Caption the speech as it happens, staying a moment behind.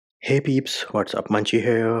Hey peeps, what's up? Munchie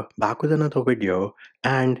here, back with another video.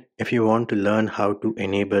 And if you want to learn how to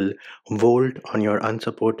enable Volt on your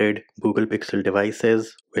unsupported Google Pixel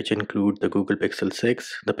devices, which include the Google Pixel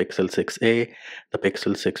 6, the Pixel 6a, the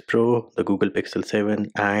Pixel 6 Pro, the Google Pixel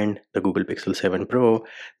 7, and the Google Pixel 7 Pro,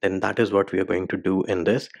 then that is what we are going to do in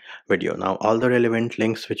this video. Now, all the relevant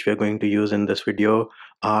links which we are going to use in this video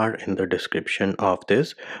are in the description of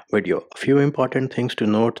this video. A few important things to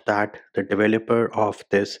note: that the developer of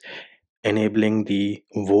this enabling the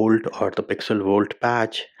Volt or the Pixel Volt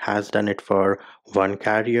patch has done it for one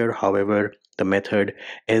carrier. However, the method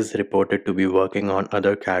is reported to be working on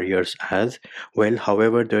other carriers as well.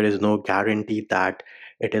 However, there is no guarantee that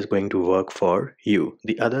it is going to work for you.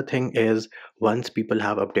 The other thing is, once people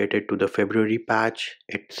have updated to the February patch,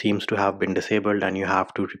 it seems to have been disabled and you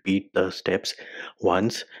have to repeat the steps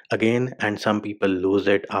once again, and some people lose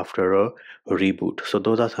it after a reboot. So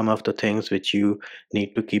those are some of the things which you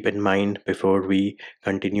need to keep in mind before we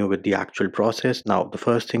continue with the actual process. Now, the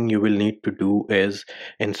first thing you will need to do is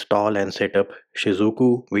install and set up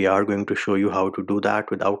Shizuku. We are going to show you how to do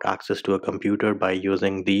that without access to a computer by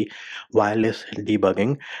using the wireless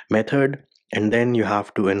debugging method. And then you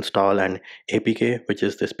have to install an APK, which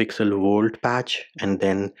is this Pixel Volt patch, and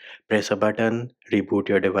then press a button, reboot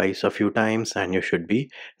your device a few times, and you should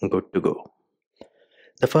be good to go.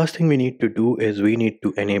 The first thing we need to do is we need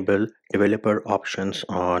to enable developer options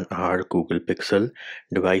on our Google Pixel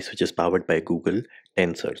device, which is powered by Google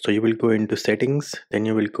Tensor. So you will go into settings, then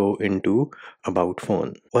you will go into about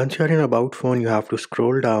phone. Once you are in about phone, you have to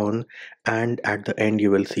scroll down, and at the end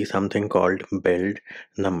you will see something called build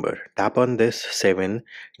number. Tap on this 7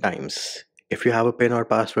 times. If you have a PIN or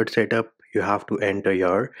password set up, you have to enter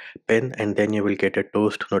your PIN, and then you will get a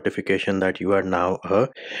toast notification that you are now a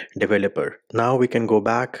developer. Now we can go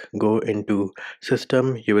back, go into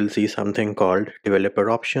system. You will see something called developer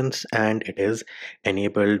options, and it is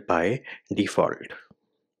enabled by default.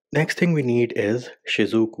 Next thing we need is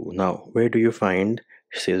Shizuku. Now, where do you find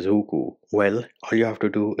Shizuku? Well, all you have to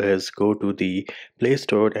do is go to the Play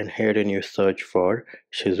Store, and herein you search for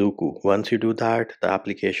Shizuku. Once you do that, the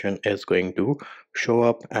application is going to show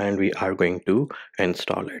up and we are going to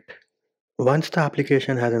install it. Once the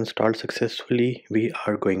application has installed successfully, we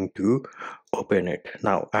are going to open it.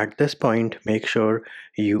 Now, at this point, make sure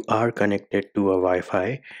you are connected to a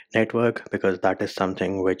Wi-Fi network, because that is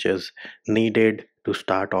something which is needed to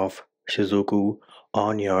start off Shizuku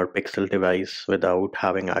on your Pixel device without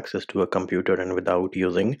having access to a computer and without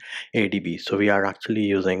using ADB. So we are actually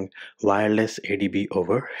using wireless ADB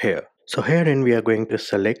over here. So herein we are going to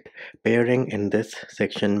select pairing in this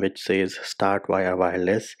section which says start via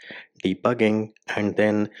wireless debugging, and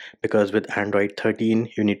then because with Android 13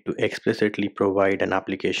 you need to explicitly provide an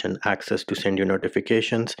application access to send you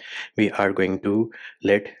notifications, we are going to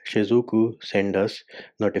let Shizuku send us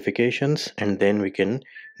notifications, and then we can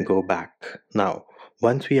go back. Now,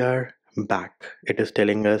 once we are back, it is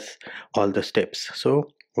telling us all the steps. So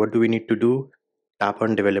what do we need to do? Tap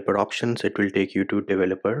on developer options. It will take you to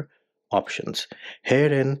developer options.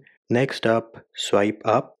 Herein, next up, swipe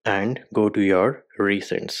up and go to your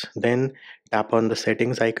recents. Then tap on the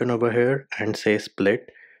settings icon over here and say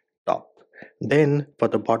split top. Then for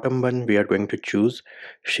the bottom one, we are going to choose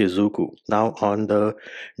Shizuku. Now on the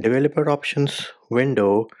developer options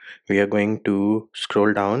window, we are going to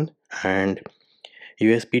scroll down, and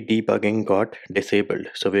USB debugging got disabled.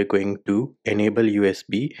 So we're going to enable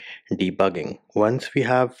USB debugging. Once we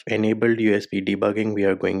have enabled USB debugging, we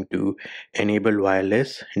are going to enable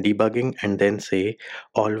wireless debugging and then say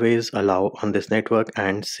always allow on this network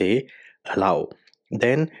and say allow.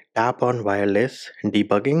 Then tap on wireless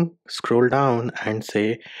debugging, scroll down and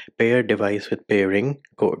say pair device with pairing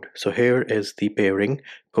code. So here is the pairing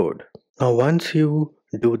code. Now once you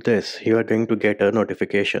do this, you are going to get a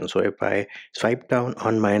notification. So if I swipe down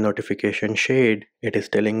on my notification shade, it is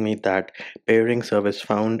telling me that pairing service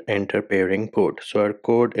found, enter pairing code. So our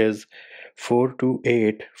code is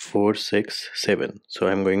 428467. So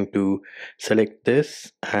I'm going to select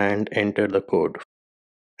this and enter the code,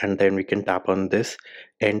 and then we can tap on this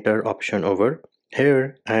enter option over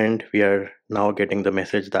here, and we are now getting the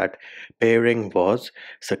message that pairing was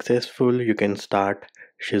successful. You can start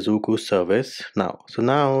Shizuku service now. So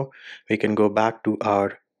now we can go back to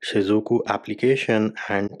our Shizuku application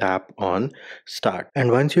and tap on start.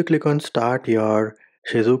 And once you click on start, your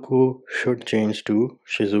Shizuku should change to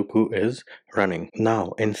Shizuku is running.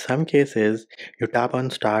 Now, in some cases, you tap on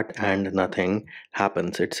start and nothing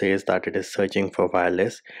happens. It says that it is searching for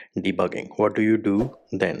wireless debugging. What do you do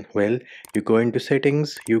then? Well, you go into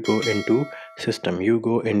settings, you go into system, you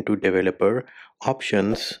go into developer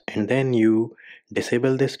options, and then you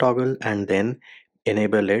disable this toggle and then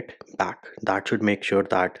enable it back. That should make sure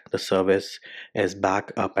that the service is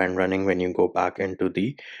back up and running when you go back into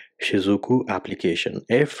the Shizuku application.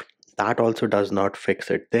 If that also does not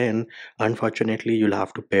fix it, then unfortunately you'll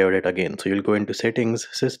have to pair it again. So you'll go into settings,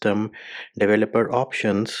 system, developer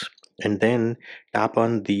options, and then tap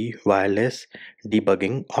on the wireless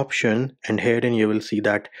debugging option, and herein you will see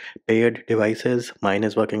that paired devices, mine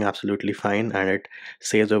is working absolutely fine and it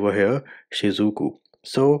says over here Shizuku.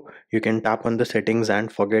 So you can tap on the settings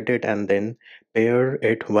and forget it and then pair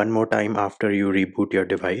it one more time after you reboot your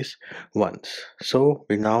device once. So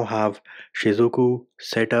we now have Shizuku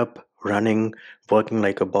set up, running, working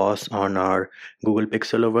like a boss on our Google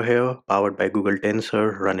Pixel over here, powered by Google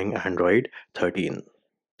Tensor, running Android 13.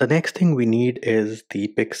 The next thing we need is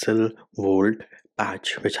the Pixel Volt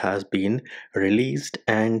patch, which has been released,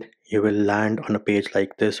 and you will land on a page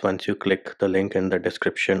like this once you click the link in the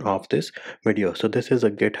description of this video. So this is a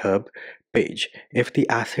GitHub page. If the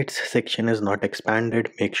assets section is not expanded,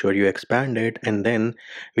 make sure you expand it, and then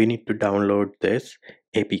we need to download this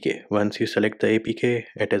APK. Once you select the APK,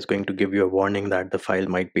 it is going to give you a warning that the file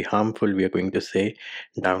might be harmful. We are going to say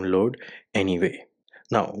download anyway.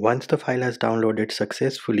 Now, once the file has downloaded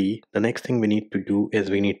successfully, the next thing we need to do is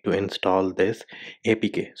we need to install this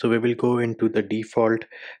APK. So we will go into the default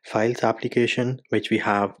files application, which we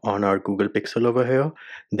have on our Google Pixel over here.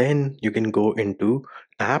 Then you can go into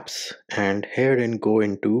apps and herein go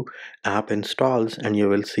into app installs, and you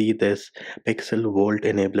will see this Pixel Volt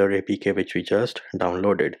enabler APK, which we just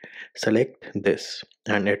downloaded. Select this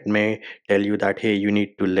and it may tell you that, hey, you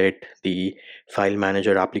need to let the file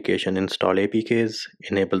manager application install APKs,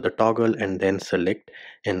 enable the toggle, and then select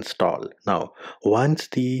install. Now, once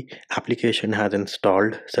the application has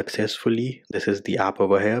installed successfully, this is the app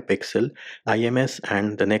over here, Pixel IMS,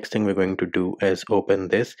 and the next thing we're going to do is open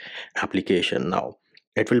this application. Now,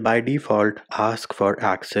 it will by default ask for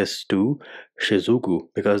access to Shizuku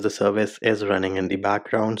because the service is running in the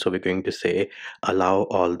background. So we're going to say allow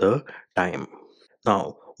all the time.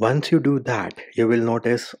 Now, once you do that, you will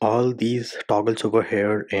notice all these toggles over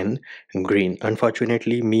here in green.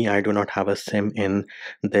 Unfortunately, I do not have a SIM in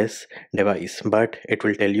this device, but it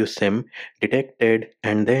will tell you SIM detected,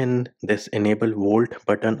 and then this enable Volt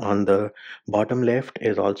button on the bottom left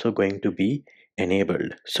is also going to be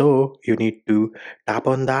enabled. So you need to tap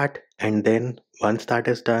on that, and then once that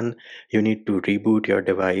is done, you need to reboot your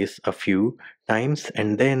device a few times,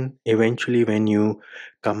 and then eventually when you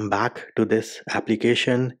come back to this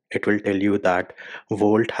application, it will tell you that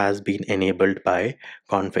Volt has been enabled by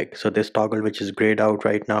config. So this toggle, which is grayed out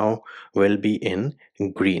right now, will be in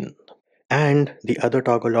green. And the other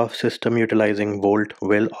toggle of system utilizing Volt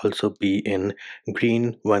will also be in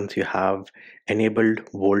green once you have enabled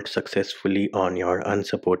Volt successfully on your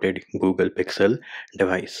unsupported Google Pixel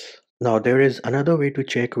device. Now there is another way to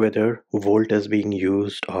check whether Volt is being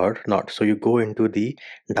used or not. So you go into the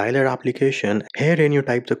dialer application. Herein you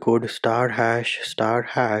type the code *#*#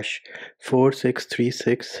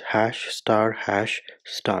 4636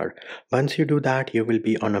 #*#*. Once you do that, you will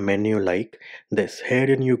be on a menu like this.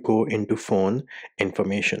 Herein you go into phone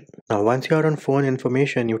information. Now once you are on phone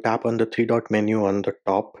information, you tap on the three dot menu on the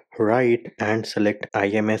top right and select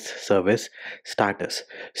IMS service status.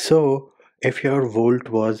 So if your Volt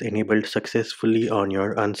was enabled successfully on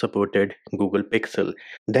your unsupported Google Pixel,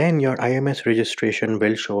 then your IMS registration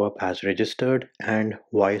will show up as registered and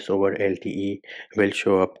voice over LTE will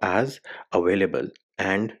show up as available.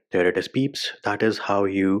 And there it is, peeps. That is how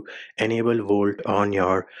you enable Volt on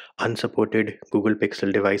your unsupported Google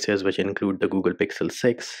Pixel devices, which include the Google Pixel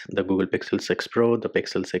 6, the Google Pixel 6 Pro, the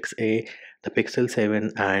Pixel 6a, the Pixel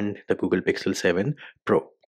 7, and the Google Pixel 7 Pro.